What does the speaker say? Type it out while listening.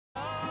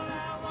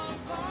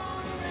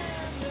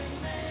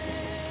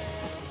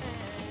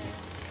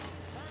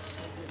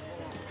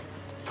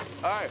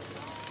All right.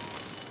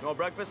 You want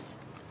breakfast?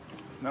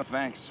 No,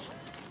 thanks.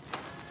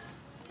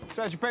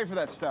 So how'd you pay for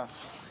that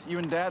stuff? You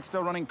and Dad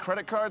still running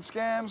credit card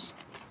scams?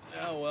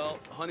 Yeah, well,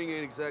 hunting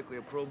ain't exactly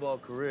a pro ball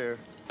career.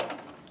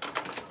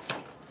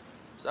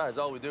 Besides,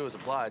 all we do is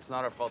apply. It's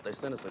not our fault they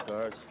sent us the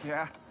cards.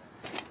 Yeah?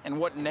 And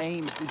what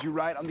names did you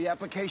write on the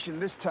application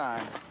this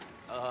time?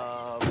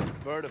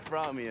 Berta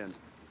Framian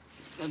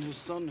and his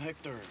son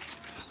Hector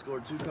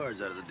scored 2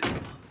 cards out of the deal.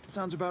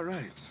 Sounds about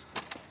right.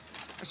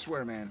 I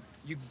swear, man,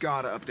 you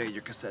gotta update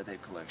your cassette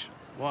tape collection.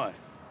 Why?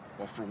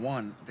 Well, for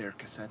one, they're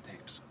cassette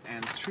tapes.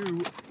 And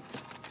 2,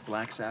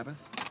 Black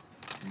Sabbath,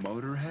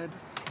 Motorhead,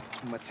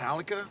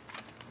 Metallica.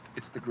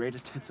 It's the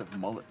greatest hits of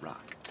mullet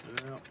rock.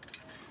 Yeah.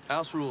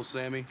 House rules,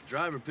 Sammy.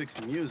 Driver picks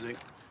the music.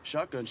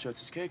 Shotgun shuts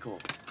his cakehole.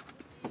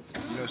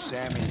 You know,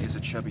 Sammy is a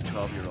chubby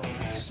 12-year-old.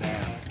 It's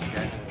Sam,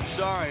 okay?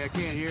 Sorry, I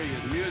can't hear you.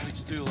 The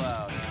music's too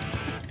loud.